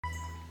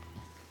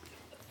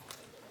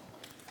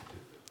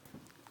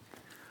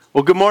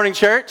Well, good morning,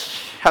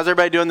 church. How's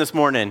everybody doing this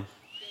morning?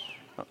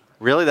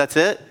 Really, that's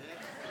it?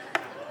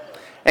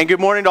 And good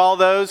morning to all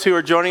those who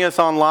are joining us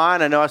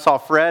online. I know I saw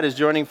Fred is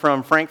joining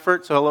from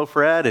Frankfurt, so hello,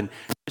 Fred, and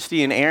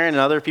Christy and Aaron and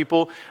other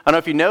people. I don't know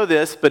if you know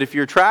this, but if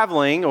you're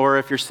traveling or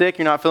if you're sick,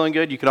 you're not feeling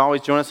good, you can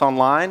always join us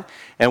online.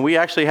 And we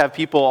actually have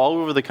people all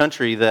over the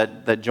country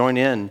that join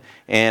in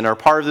and are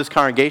part of this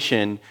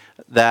congregation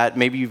that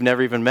maybe you've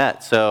never even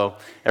met. So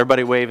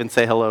everybody wave and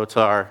say hello to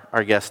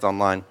our guest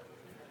online.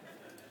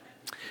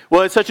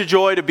 Well, it's such a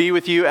joy to be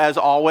with you as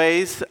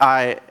always.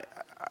 I'm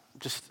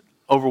just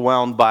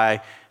overwhelmed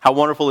by how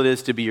wonderful it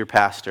is to be your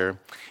pastor.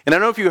 And I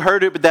don't know if you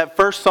heard it, but that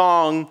first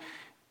song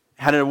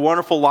had a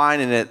wonderful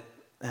line in it,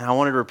 and I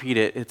wanted to repeat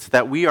it. It's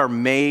that we are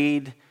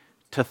made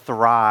to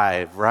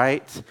thrive,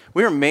 right?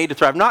 We are made to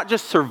thrive, not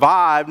just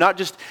survive, not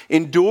just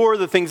endure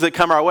the things that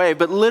come our way,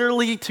 but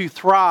literally to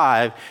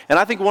thrive. And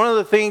I think one of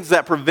the things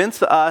that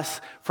prevents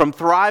us from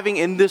thriving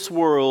in this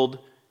world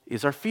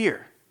is our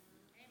fear.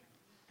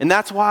 And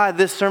that's why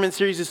this sermon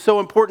series is so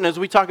important as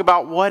we talk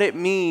about what it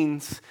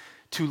means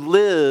to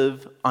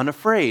live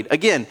unafraid.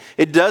 Again,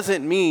 it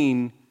doesn't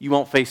mean you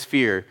won't face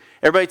fear.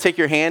 Everybody take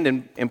your hand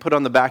and put it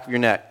on the back of your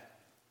neck.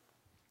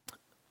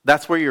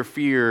 That's where your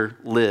fear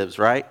lives,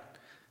 right?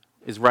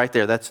 Is right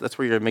there. That's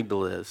where your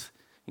amygdala is.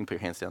 You can put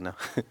your hands down now.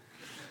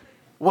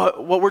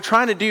 What we're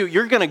trying to do,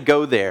 you're going to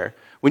go there.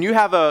 When you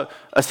have a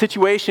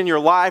situation in your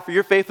life or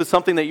you're faced with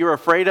something that you're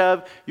afraid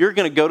of, you're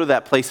going to go to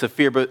that place of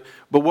fear. But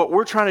what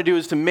we're trying to do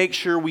is to make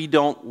sure we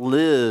don't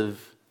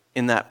live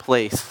in that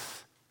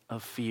place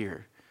of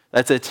fear.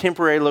 That's a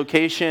temporary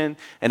location,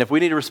 and if we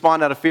need to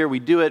respond out of fear, we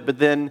do it, but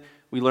then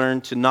we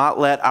learn to not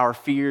let our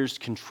fears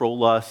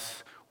control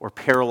us or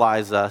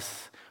paralyze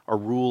us or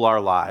rule our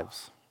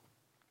lives.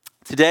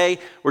 Today,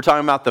 we're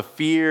talking about the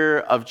fear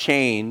of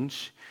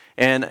change.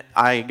 And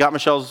I got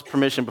Michelle's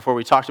permission before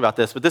we talked about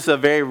this, but this is a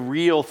very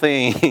real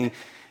thing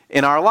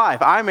in our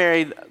life. I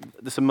married,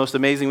 this is the most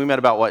amazing, we met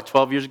about,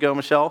 12 years ago,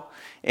 Michelle?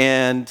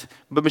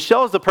 But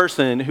Michelle is the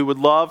person who would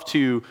love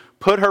to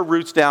put her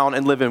roots down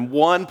and live in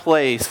one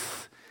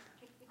place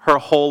her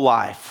whole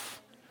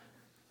life.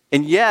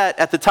 And yet,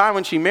 at the time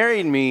when she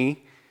married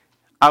me,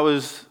 I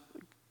was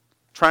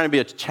trying to be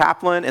a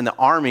chaplain in the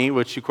Army,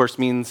 which of course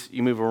means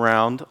you move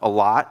around a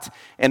lot,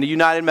 and a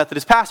United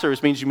Methodist pastor,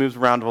 which means you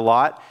move around a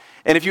lot.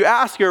 And if you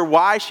ask her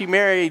why she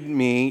married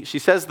me, she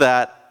says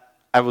that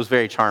I was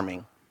very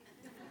charming.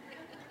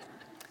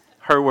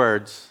 Her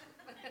words,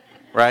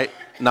 right?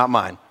 Not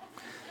mine.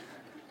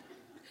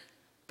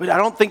 But I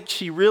don't think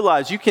she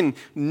realized you can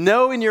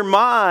know in your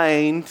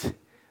mind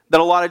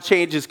that a lot of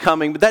change is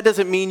coming, but that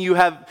doesn't mean you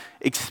have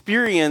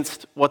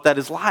experienced what that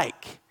is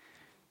like.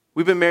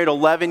 We've been married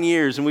 11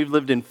 years, and we've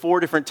lived in 4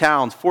 different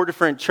towns, 4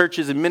 different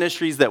churches and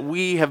ministries that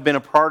we have been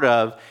a part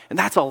of, and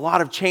that's a lot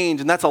of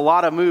change, and that's a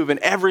lot of move, and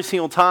every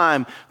single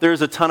time,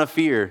 there's a ton of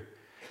fear.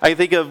 I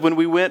think of when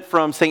we went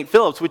from St.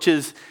 Philip's, which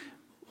is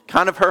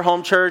kind of her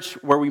home church,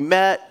 where we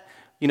met,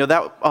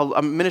 that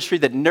a ministry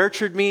that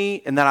nurtured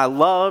me and that I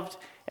loved,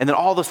 and then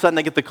all of a sudden,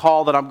 I get the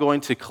call that I'm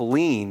going to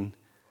Killeen,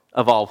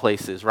 of all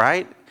places,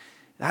 right?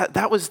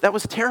 That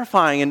was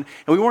terrifying, and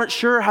we weren't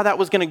sure how that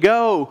was going to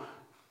go.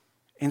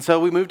 And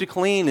so we moved to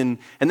Killeen, and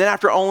then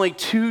after only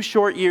 2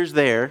 short years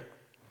there,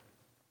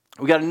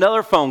 we got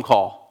another phone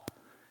call.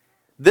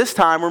 This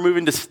time, we're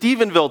moving to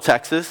Stephenville,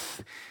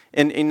 Texas,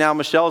 and now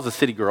Michelle is a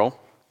city girl.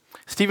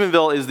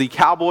 Stephenville is the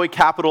cowboy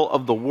capital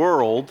of the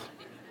world.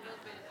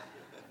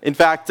 In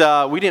fact,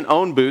 we didn't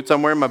own boots.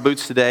 I'm wearing my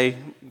boots today,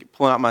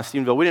 pulling out my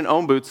Stephenville. We didn't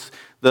own boots.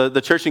 The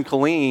church in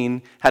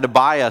Killeen had to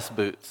buy us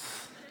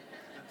boots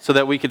so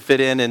that we could fit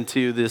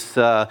into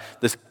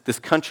this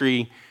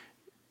country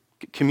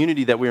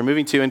community that we were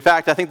moving to. In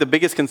fact, I think the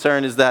biggest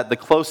concern is that the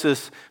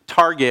closest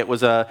Target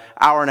was an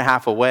hour and a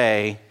half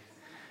away.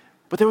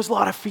 But there was a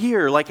lot of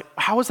fear. Like,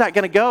 how is that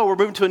going to go? We're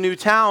moving to a new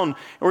town, and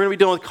we're going to be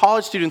dealing with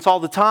college students all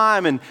the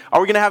time. And are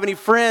we going to have any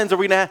friends? Are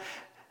we going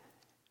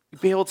to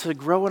be able to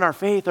grow in our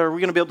faith? Or are we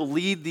going to be able to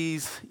lead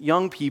these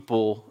young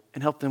people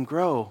and help them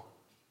grow?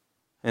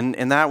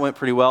 And that went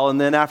pretty well. And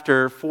then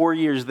after 4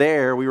 years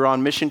there, we were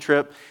on mission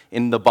trip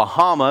in the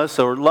Bahamas.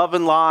 So we're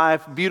loving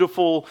life,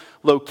 beautiful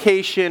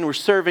location. We're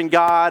serving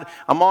God.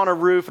 I'm on a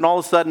roof, and all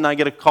of a sudden I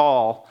get a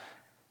call.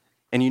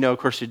 And of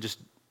course,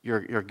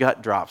 your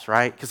gut drops,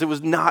 right? Because it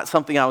was not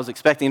something I was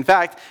expecting. In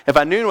fact, if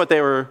I knew what they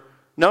were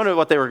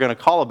going to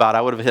call about,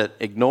 I would have hit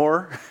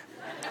ignore.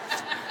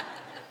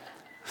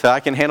 So I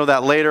can handle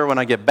that later when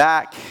I get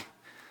back.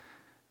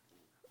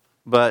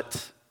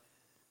 But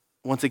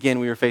once again,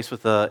 we were faced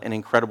with an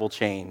incredible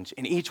change.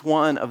 In each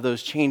one of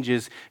those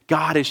changes,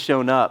 God has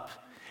shown up.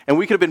 And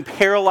we could have been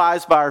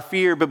paralyzed by our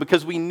fear, but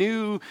because we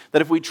knew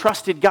that if we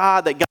trusted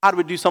God, that God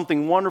would do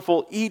something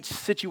wonderful, each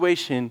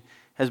situation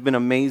has been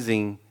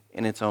amazing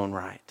in its own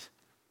right.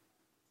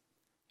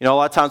 A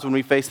lot of times when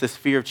we face this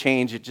fear of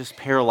change, it just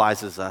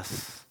paralyzes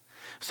us.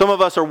 Some of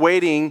us are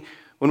waiting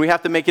when we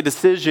have to make a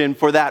decision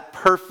for that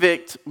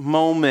perfect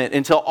moment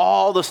until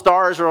all the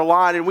stars are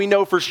aligned and we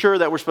know for sure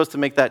that we're supposed to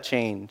make that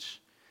change.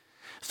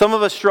 Some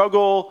of us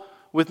struggle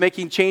with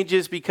making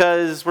changes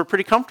because we're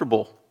pretty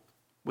comfortable.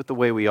 with the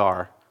way we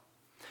are.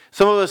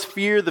 Some of us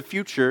fear the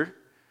future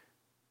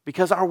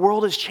because our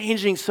world is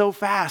changing so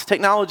fast.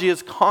 Technology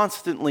is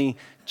constantly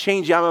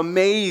changing. I'm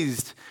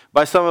amazed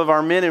by some of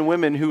our men and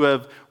women who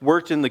have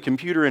worked in the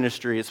computer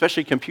industry,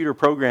 especially computer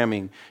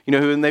programming,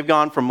 and they've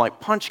gone from like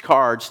punch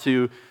cards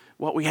to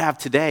what we have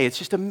today. It's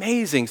just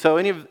amazing. So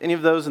any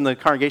of those in the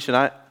congregation,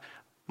 I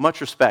much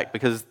respect,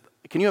 because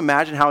can you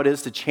imagine how it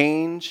is to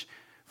change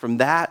from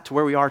that to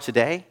where we are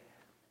today?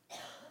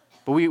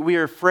 But we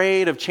are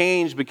afraid of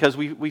change because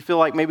we feel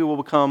like maybe we'll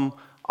become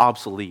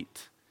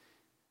obsolete.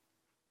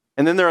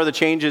 And then there are the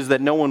changes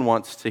that no one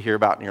wants to hear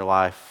about in your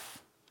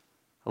life.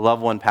 A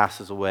loved one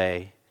passes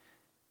away.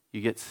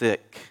 You get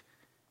sick.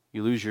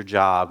 You lose your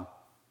job.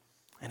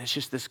 And it's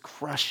just this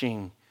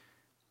crushing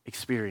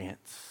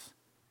experience.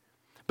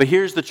 But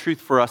here's the truth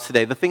for us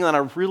today. The thing that I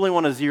really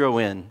want to zero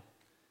in.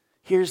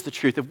 Here's the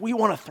truth. If we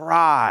want to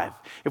thrive,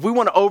 if we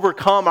want to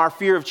overcome our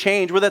fear of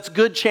change, whether that's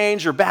good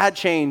change or bad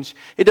change,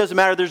 it doesn't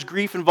matter. There's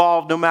grief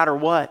involved no matter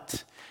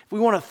what. If we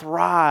want to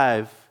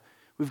thrive,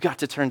 we've got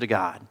to turn to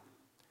God.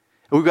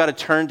 And we've got to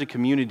turn to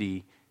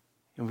community.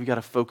 And we've got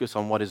to focus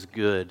on what is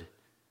good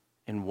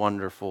and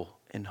wonderful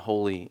and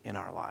holy in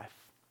our life.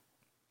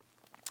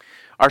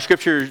 Our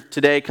scripture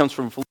today comes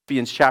from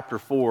Philippians chapter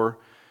 4.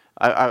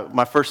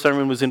 My first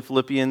sermon was in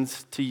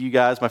Philippians to you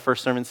guys, my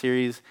first sermon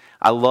series.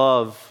 I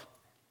love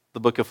the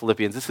book of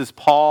Philippians. This is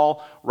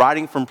Paul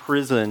writing from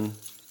prison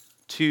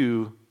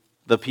to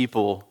the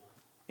people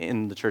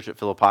in the church at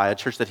Philippi, a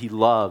church that he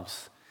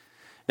loves.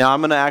 Now,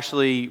 I'm going to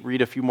actually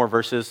read a few more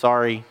verses.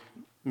 Sorry,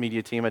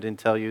 media team, I didn't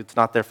tell you. It's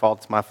not their fault,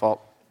 it's my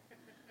fault.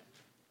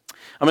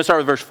 I'm going to start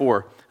with verse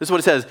 4. This is what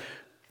it says.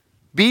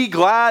 Be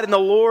glad in the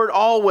Lord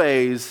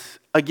always.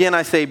 Again,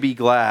 I say be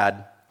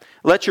glad.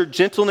 Let your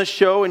gentleness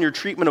show in your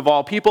treatment of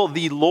all people.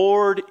 The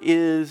Lord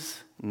is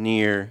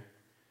near.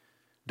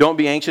 Don't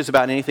be anxious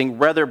about anything.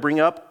 Rather, bring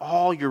up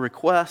all your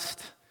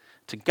requests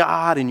to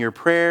God in your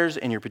prayers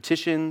and your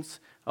petitions,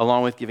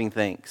 along with giving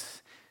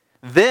thanks.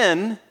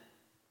 Then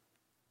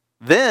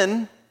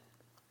the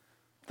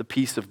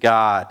peace of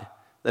God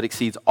that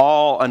exceeds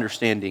all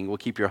understanding will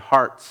keep your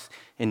hearts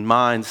and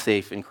minds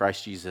safe in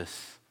Christ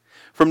Jesus.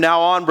 From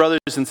now on, brothers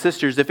and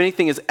sisters, if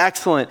anything is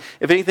excellent,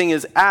 if anything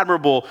is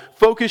admirable,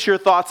 focus your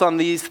thoughts on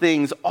these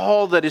things,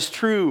 all that is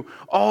true,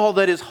 all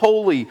that is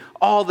holy,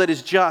 all that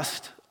is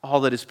just,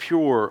 all that is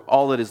pure,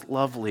 all that is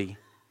lovely,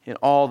 and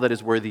all that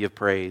is worthy of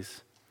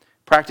praise.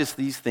 Practice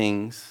these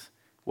things.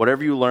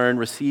 Whatever you learn,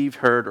 received,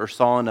 heard, or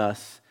saw in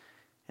us,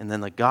 and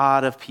then the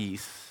God of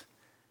peace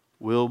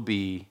will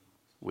be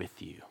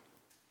with you.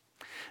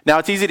 Now,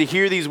 it's easy to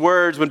hear these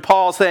words when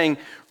Paul's saying,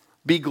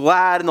 be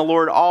glad in the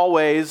Lord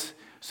always.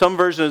 Some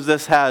versions of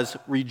this has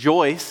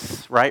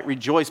rejoice, right?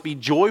 Rejoice. Be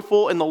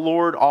joyful in the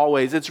Lord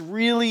always. It's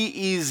really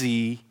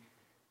easy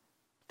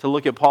to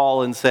look at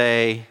Paul and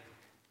say,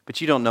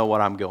 but you don't know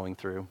what I'm going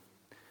through.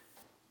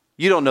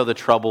 You don't know the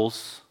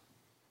troubles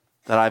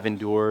that I've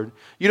endured.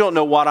 You don't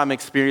know what I'm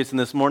experiencing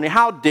this morning.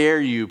 How dare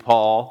you,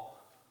 Paul,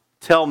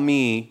 tell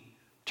me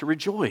to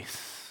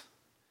rejoice?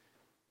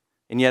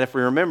 And yet, if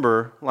we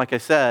remember, like I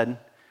said,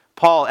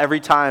 Paul, every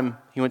time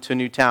he went to a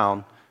new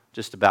town,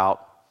 just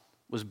about,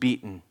 was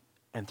beaten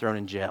and thrown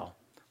in jail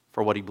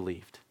for what he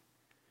believed.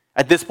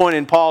 At this point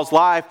in Paul's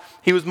life,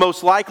 he was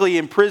most likely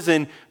in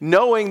prison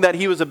knowing that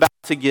he was about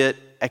to get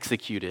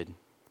executed.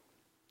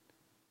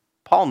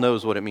 Paul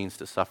knows what it means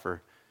to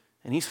suffer,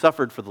 and he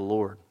suffered for the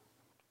Lord.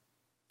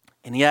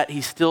 And yet,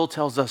 he still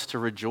tells us to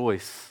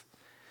rejoice.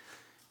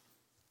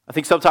 I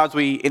think sometimes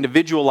we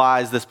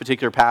individualize this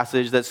particular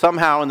passage, that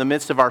somehow in the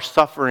midst of our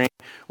suffering,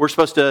 we're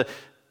supposed to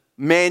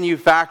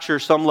manufacture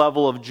some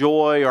level of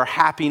joy or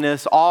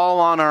happiness all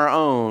on our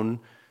own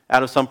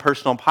out of some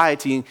personal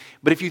piety.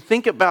 But if you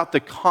think about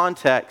the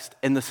context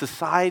and the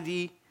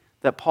society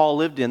that Paul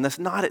lived in, that's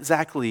not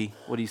exactly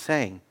what he's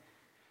saying.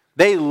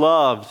 They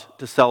loved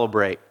to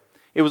celebrate.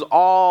 It was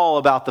all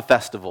about the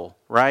festival,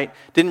 right?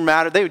 Didn't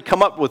matter. They would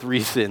come up with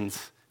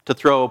reasons to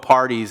throw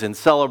parties and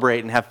celebrate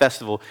and have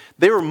festival.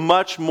 They were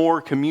much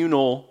more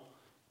communal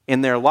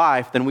in their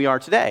life than we are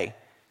today.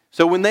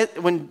 So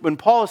when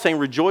Paul is saying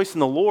rejoice in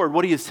the Lord,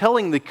 what he is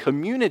telling the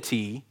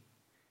community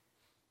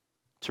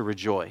to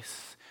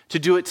rejoice, to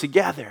do it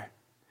together.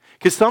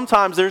 Because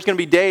sometimes there's going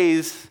to be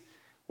days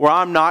where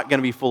I'm not going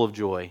to be full of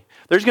joy.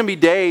 There's going to be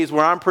days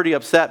where I'm pretty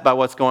upset by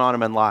what's going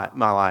on in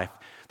my life.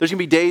 There's going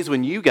to be days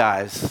when you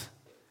guys,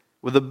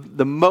 well,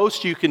 the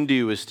most you can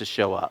do is to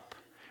show up.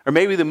 Or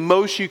maybe the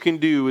most you can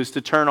do is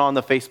to turn on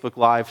the Facebook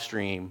live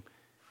stream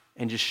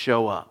and just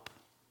show up.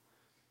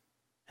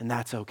 And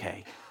that's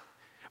okay.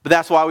 But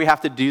that's why we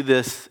have to do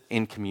this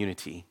in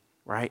community,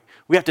 right?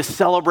 We have to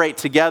celebrate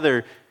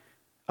together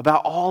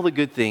about all the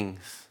good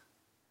things.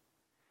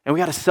 And we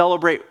got to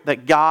celebrate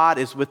that God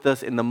is with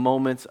us in the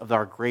moments of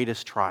our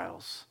greatest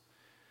trials.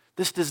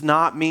 This does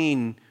not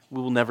mean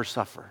we will never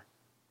suffer.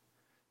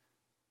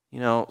 You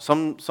know,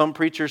 some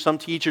preachers, some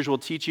teachers will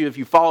teach you if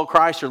you follow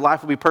Christ, your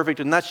life will be perfect,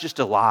 and that's just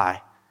a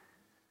lie.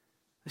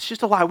 It's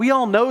just a lie. We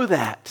all know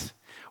that.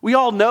 We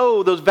all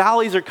know those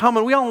valleys are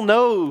coming. We all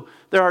know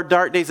there are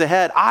dark days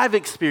ahead. I've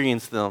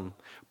experienced them.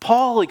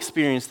 Paul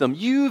experienced them.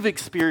 You've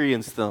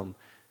experienced them.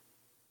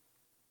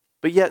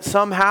 But yet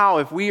somehow,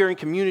 if we are in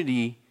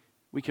community,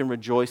 we can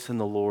rejoice in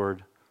the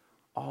Lord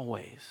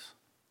always.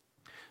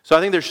 So I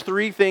think there's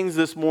three things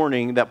this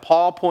morning that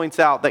Paul points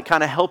out that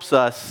kind of helps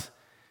us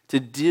to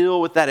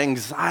deal with that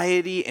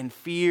anxiety and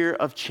fear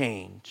of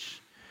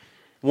change.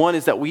 One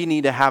is that we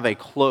need to have a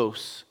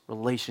close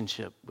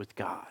relationship with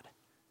God.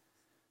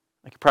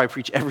 I could probably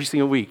preach every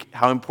single week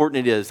how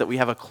important it is that we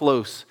have a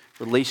close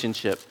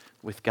relationship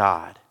with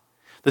God.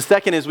 The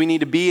second is we need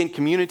to be in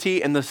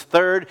community. And the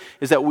third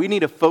is that we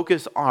need to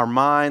focus our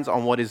minds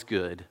on what is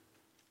good.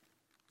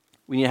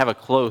 We need to have a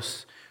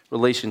close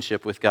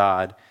relationship with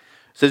God.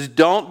 It says,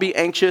 don't be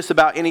anxious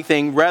about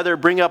anything. Rather,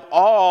 bring up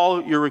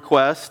all your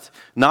requests,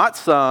 not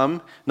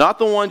some, not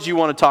the ones you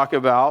want to talk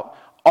about,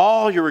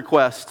 all your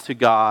requests to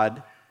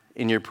God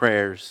in your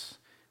prayers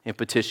and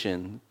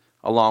petition,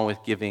 along with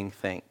giving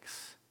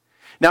thanks.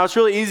 Now, it's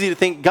really easy to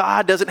think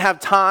God doesn't have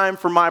time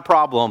for my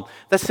problem.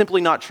 That's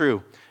simply not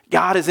true.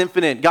 God is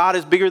infinite. God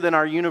is bigger than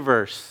our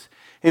universe.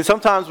 And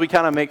sometimes we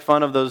kind of make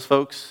fun of those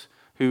folks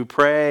who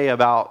pray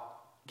about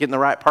getting the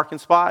right parking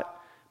spot.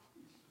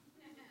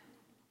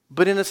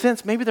 But in a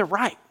sense, maybe they're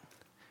right.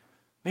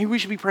 Maybe we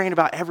should be praying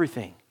about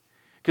everything.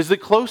 Because the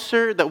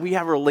closer that we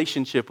have a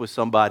relationship with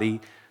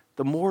somebody,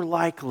 the more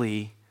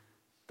likely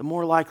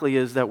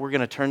is that we're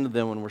going to turn to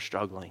them when we're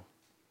struggling.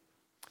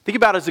 Think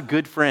about it as a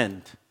good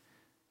friend.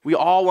 We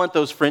all want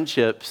those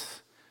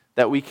friendships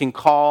that we can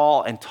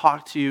call and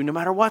talk to no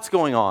matter what's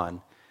going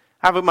on.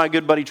 I have my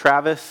good buddy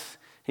Travis.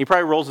 He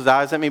probably rolls his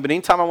eyes at me, but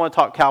anytime I want to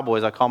talk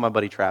Cowboys, I call my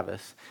buddy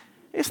Travis.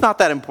 It's not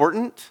that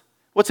important.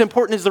 What's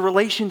important is the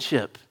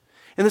relationship.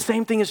 And the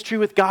same thing is true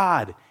with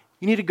God.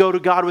 You need to go to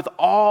God with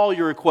all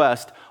your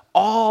requests,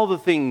 all the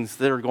things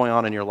that are going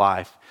on in your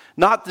life.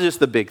 Not just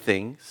the big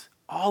things,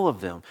 all of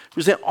them.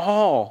 Present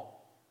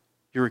all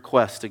your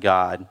requests to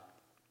God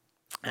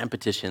and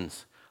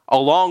petitions,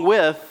 along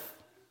with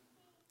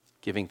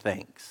giving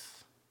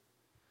thanks.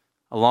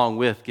 Along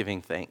with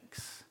giving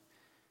thanks.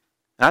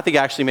 And I think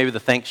actually maybe the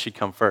thanks should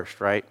come first,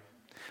 right?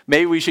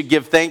 Maybe we should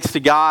give thanks to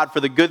God for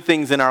the good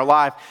things in our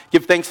life.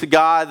 Give thanks to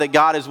God that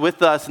God is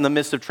with us in the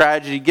midst of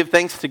tragedy. Give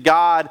thanks to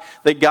God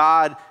that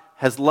God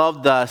has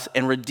loved us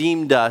and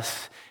redeemed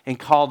us and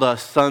called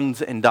us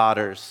sons and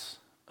daughters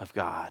of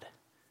God.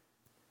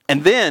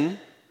 And then,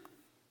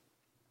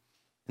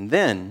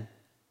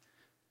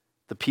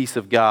 the peace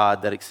of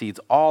God that exceeds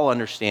all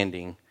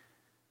understanding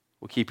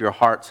will keep your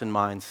hearts and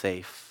minds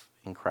safe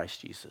in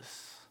Christ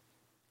Jesus.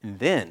 And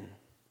then,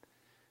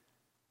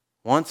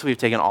 once we've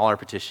taken all our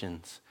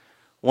petitions,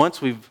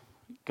 once we've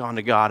gone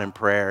to God in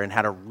prayer and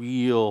had a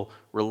real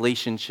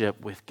relationship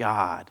with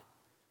God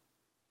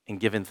and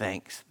given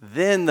thanks,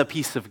 then the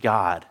peace of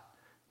God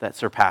that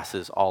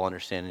surpasses all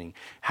understanding.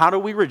 How do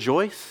we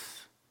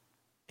rejoice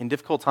in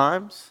difficult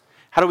times?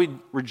 How do we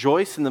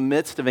rejoice in the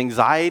midst of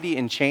anxiety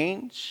and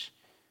change?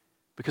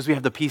 Because we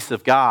have the peace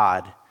of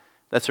God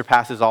that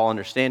surpasses all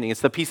understanding.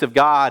 It's the peace of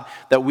God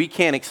that we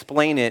can't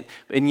explain it,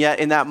 and yet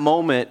in that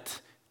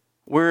moment,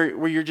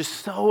 where you're just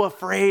so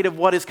afraid of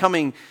what is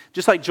coming.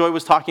 Just like Joy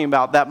was talking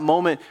about, that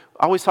moment,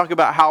 I always talk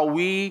about how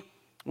when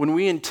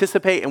we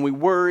anticipate and we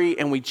worry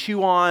and we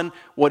chew on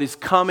what is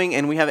coming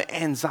and we have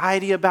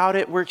anxiety about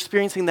it, we're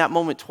experiencing that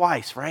moment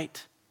twice,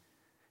 right?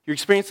 You're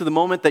experiencing the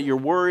moment that you're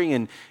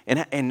worrying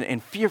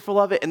and fearful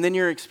of it, and then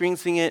you're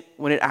experiencing it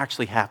when it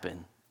actually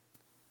happened.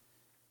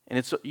 And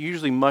it's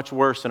usually much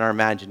worse in our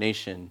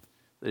imagination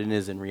than it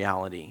is in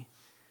reality.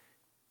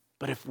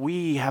 But if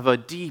we have a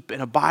deep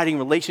and abiding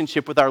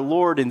relationship with our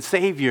Lord and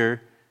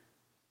Savior,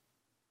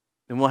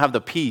 then we'll have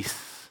the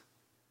peace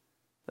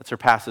that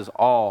surpasses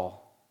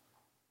all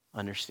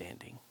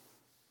understanding.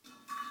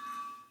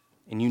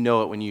 And you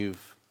know it when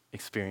you've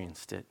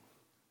experienced it.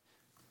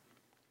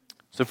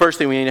 So first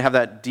thing, we need to have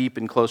that deep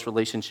and close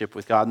relationship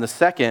with God. And the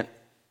second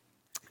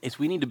is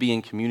we need to be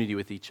in community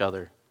with each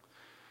other.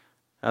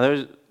 Now,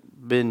 there's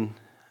been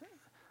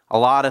a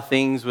lot of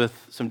things with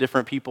some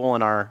different people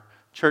in our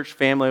church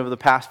family over the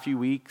past few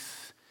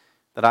weeks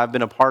that I've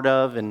been a part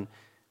of, and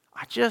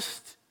I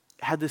just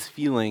had this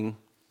feeling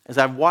as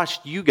I've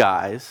watched you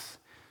guys,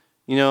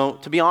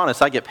 to be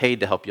honest, I get paid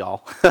to help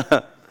y'all.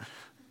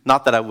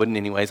 Not that I wouldn't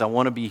anyways. I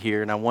want to be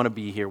here, and I want to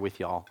be here with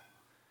y'all.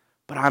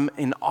 But I'm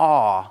in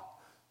awe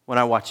when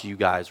I watch you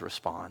guys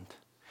respond.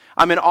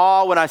 I'm in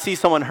awe when I see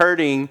someone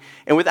hurting,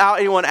 and without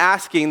anyone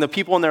asking, the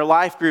people in their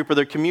life group or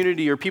their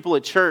community or people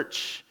at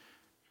church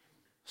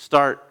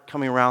start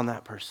coming around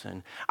that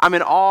person. I'm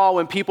in awe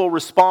when people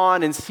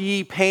respond and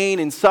see pain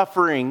and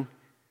suffering,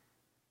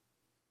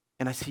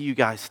 and I see you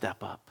guys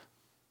step up.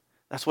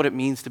 That's what it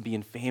means to be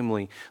in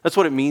family. That's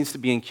what it means to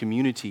be in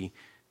community.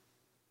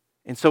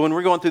 And so when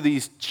we're going through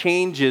these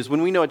changes,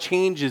 when we know a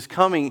change is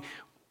coming,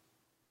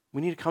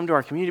 we need to come to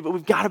our community, but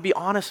we've got to be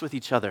honest with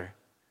each other.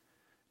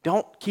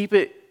 Don't keep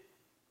it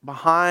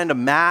behind a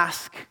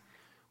mask.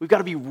 We've got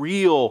to be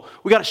real.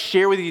 We've got to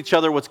share with each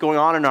other what's going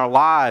on in our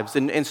lives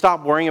and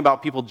stop worrying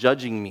about people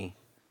judging me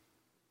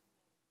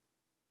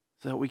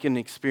so that we can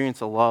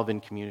experience a love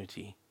and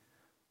community.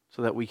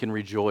 so that we can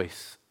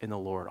rejoice in the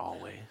Lord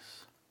always.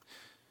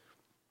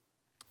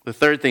 The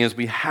third thing is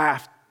we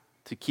have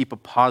to keep a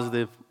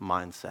positive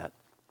mindset.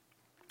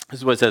 This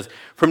is what it says.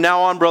 From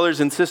now on, brothers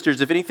and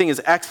sisters, if anything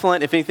is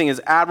excellent, if anything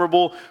is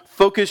admirable,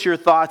 focus your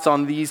thoughts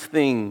on these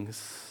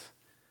things.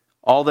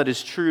 All that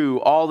is true,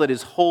 all that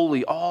is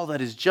holy, all that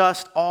is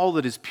just, all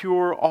that is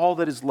pure, all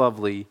that is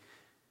lovely,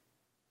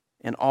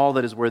 and all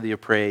that is worthy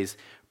of praise.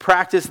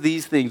 Practice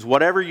these things.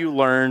 Whatever you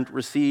learned,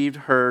 received,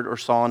 heard, or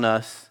saw in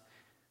us,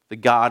 the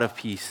God of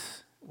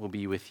peace will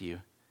be with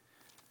you.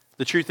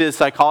 The truth is,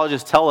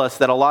 psychologists tell us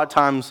that a lot of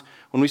times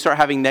when we start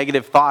having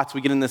negative thoughts,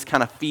 we get in this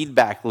kind of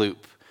feedback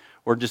loop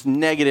where just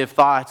negative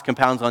thoughts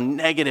compounds on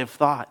negative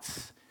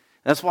thoughts.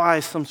 That's why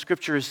some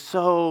scripture is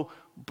so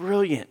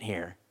brilliant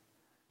here.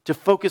 To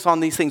focus on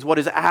these things, what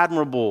is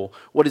admirable,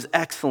 what is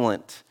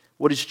excellent,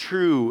 what is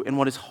true, and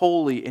what is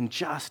holy and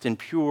just and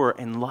pure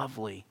and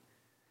lovely.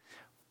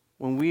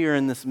 When we are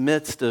in this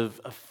midst of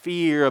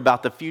fear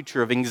about the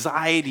future, of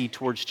anxiety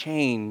towards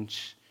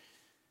change,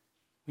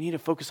 we need to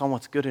focus on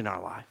what's good in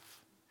our life.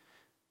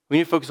 We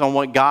need to focus on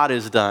what God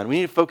has done. We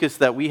need to focus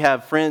that we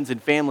have friends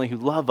and family who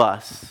love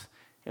us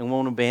and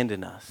won't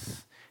abandon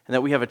us, and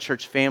that we have a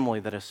church family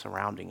that is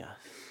surrounding us.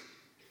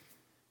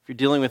 If you're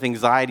dealing with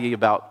anxiety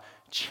about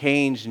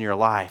change in your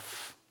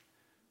life,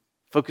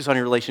 focus on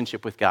your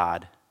relationship with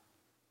God.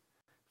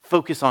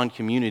 Focus on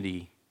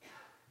community.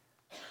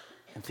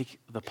 And think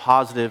the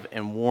positive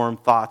and warm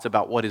thoughts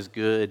about what is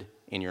good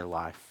in your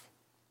life.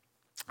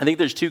 I think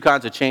there's two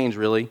kinds of change,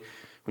 really,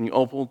 when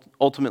you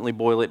ultimately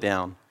boil it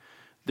down.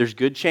 There's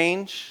good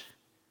change,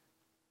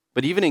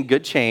 but even in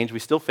good change, we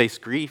still face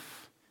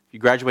grief. If you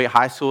graduate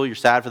high school, you're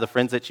sad for the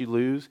friends that you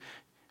lose.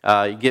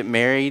 You get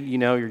married,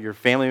 your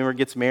family member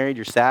gets married,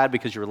 you're sad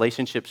because your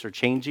relationships are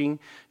changing.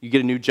 You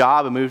get a new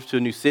job and move to a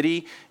new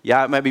city.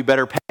 Yeah, it might be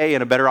better pay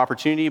and a better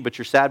opportunity, but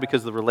you're sad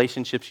because of the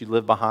relationships you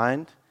live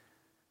behind.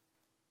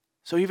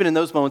 So even in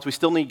those moments, we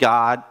still need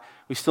God,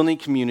 we still need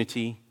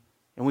community,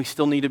 and we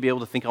still need to be able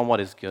to think on what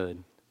is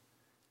good.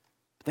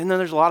 But then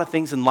there's a lot of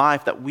things in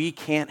life that we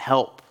can't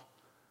help.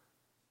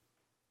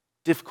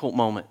 Difficult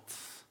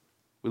moments.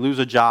 We lose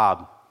a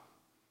job.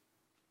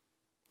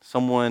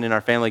 Someone in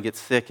our family gets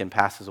sick and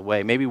passes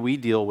away. Maybe we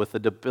deal with a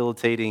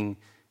debilitating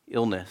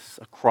illness,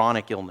 a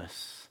chronic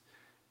illness,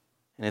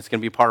 and it's going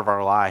to be part of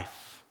our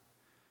life.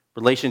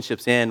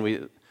 Relationships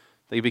end,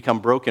 they become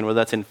broken, whether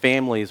that's in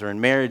families or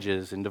in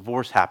marriages, and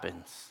divorce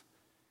happens.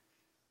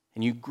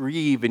 And you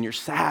grieve and you're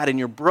sad and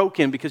you're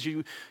broken because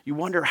you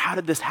wonder, how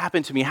did this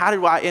happen to me? How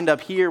did I end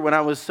up here when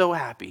I was so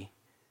happy?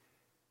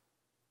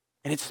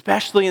 And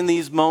especially in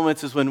these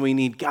moments is when we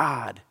need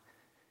God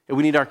and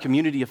we need our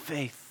community of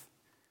faith.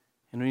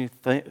 And we need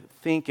to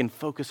think and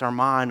focus our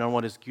mind on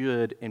what is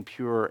good and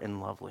pure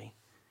and lovely.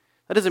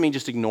 That doesn't mean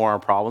just ignore our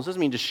problems. It doesn't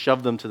mean just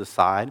shove them to the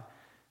side.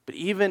 But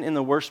even in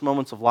the worst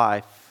moments of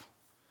life,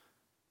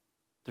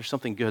 there's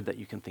something good that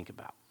you can think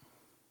about.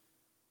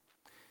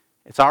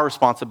 It's our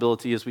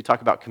responsibility as we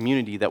talk about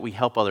community that we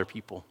help other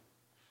people.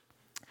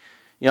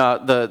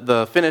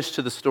 The finish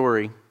to the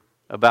story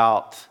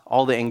about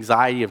all the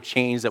anxiety of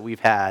change that we've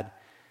had.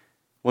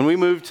 When we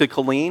moved to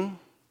Killeen,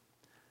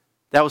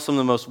 that was some of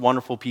the most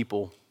wonderful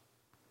people.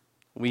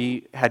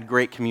 We had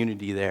great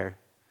community there.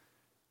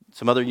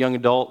 Some other young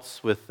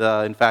adults with,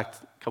 in fact,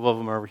 a couple of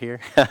them are over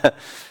here,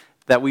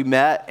 that we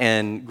met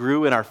and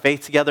grew in our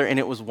faith together, and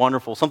it was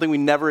wonderful, something we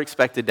never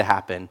expected to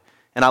happen.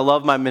 And I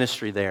love my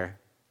ministry there.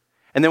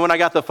 And then when I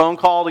got the phone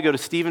call to go to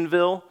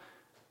Stephenville,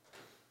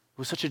 it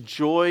was such a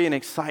joy and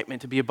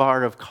excitement to be a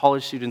part of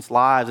college students'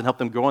 lives and help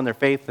them grow in their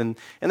faith, and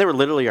they were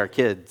literally our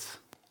kids.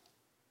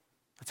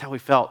 That's how we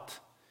felt.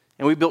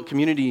 And we built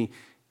community,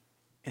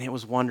 and it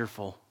was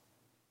wonderful.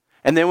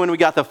 And then when we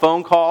got the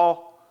phone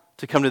call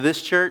to come to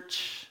this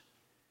church,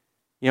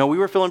 we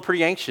were feeling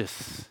pretty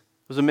anxious. It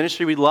was a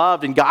ministry we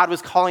loved, and God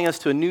was calling us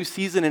to a new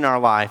season in our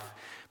life.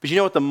 But you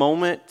know what? The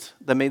moment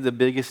that made the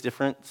biggest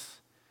difference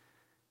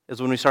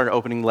is when we started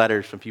opening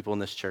letters from people in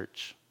this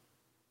church.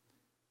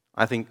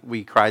 I think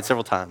we cried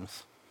several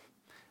times.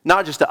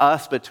 Not just to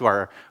us, but to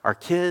our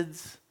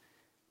kids.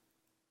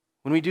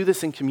 When we do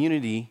this in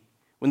community,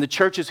 when the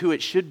church is who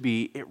it should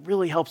be, it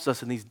really helps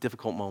us in these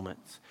difficult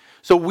moments.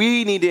 So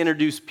we need to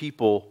introduce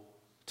people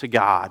to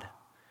God.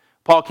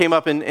 Paul came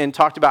up and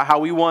talked about how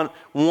we want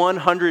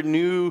 100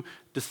 new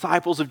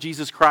disciples of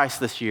Jesus Christ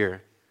this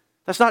year.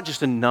 That's not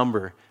just a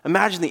number.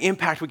 Imagine the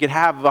impact we could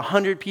have if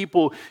 100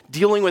 people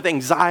dealing with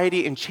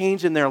anxiety and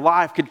change in their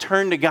life could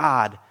turn to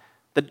God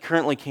that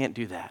currently can't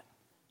do that.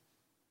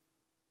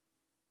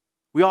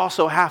 We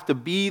also have to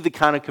be the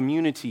kind of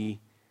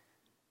community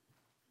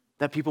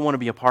that people want to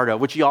be a part of,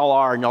 which y'all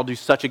are, and y'all do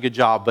such a good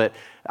job, but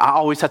I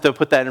always have to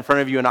put that in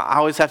front of you, and I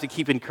always have to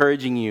keep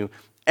encouraging you.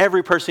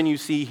 Every person you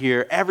see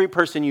here, every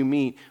person you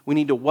meet, we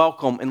need to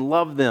welcome and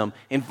love them,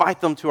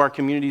 invite them to our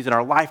communities and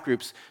our life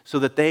groups so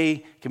that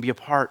they can be a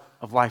part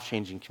of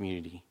life-changing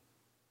community.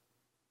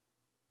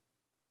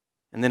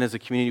 And then as a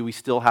community, we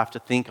still have to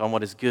think on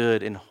what is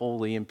good and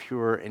holy and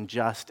pure and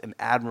just and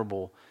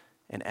admirable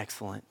and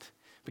excellent.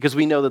 Because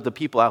we know that the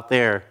people out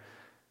there,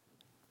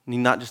 need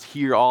not just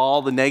hear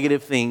all the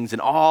negative things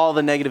and all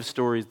the negative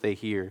stories they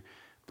hear,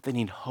 but they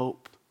need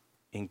hope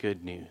and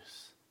good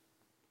news.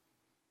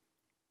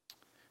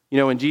 You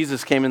know, when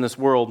Jesus came in this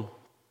world,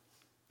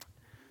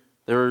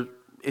 there were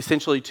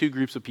essentially two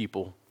groups of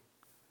people.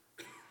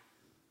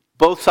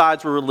 Both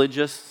sides were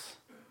religious.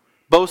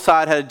 Both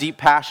sides had a deep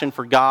passion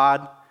for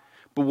God.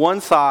 But one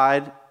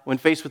side, when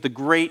faced with the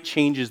great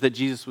changes that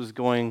Jesus was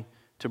going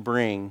to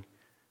bring,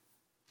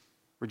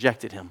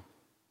 rejected him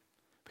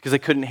because they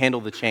couldn't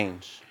handle the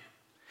change.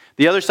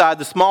 The other side,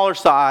 the smaller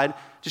side,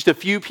 just a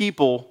few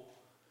people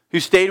who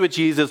stayed with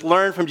Jesus,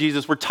 learned from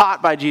Jesus, were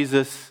taught by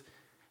Jesus,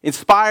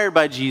 inspired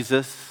by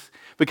Jesus,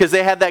 because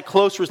they had that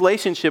close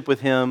relationship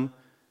with him,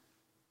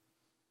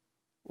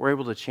 were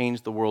able to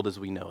change the world as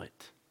we know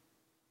it.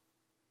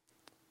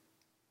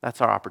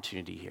 That's our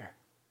opportunity here.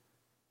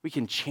 We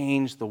can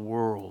change the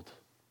world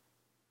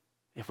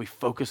if we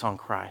focus on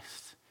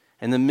Christ.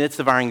 In the midst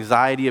of our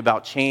anxiety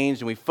about change,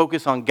 and we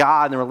focus on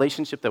God and the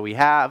relationship that we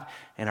have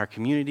and our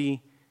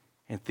community,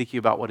 and thinking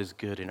about what is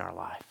good in our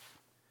life.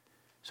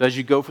 So as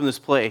you go from this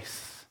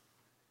place,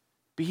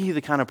 be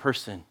the kind of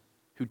person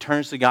who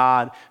turns to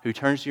God, who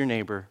turns to your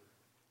neighbor,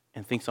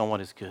 and thinks on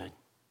what is good.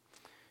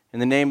 In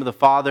the name of the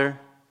Father,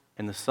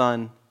 and the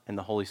Son, and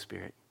the Holy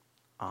Spirit.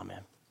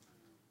 Amen.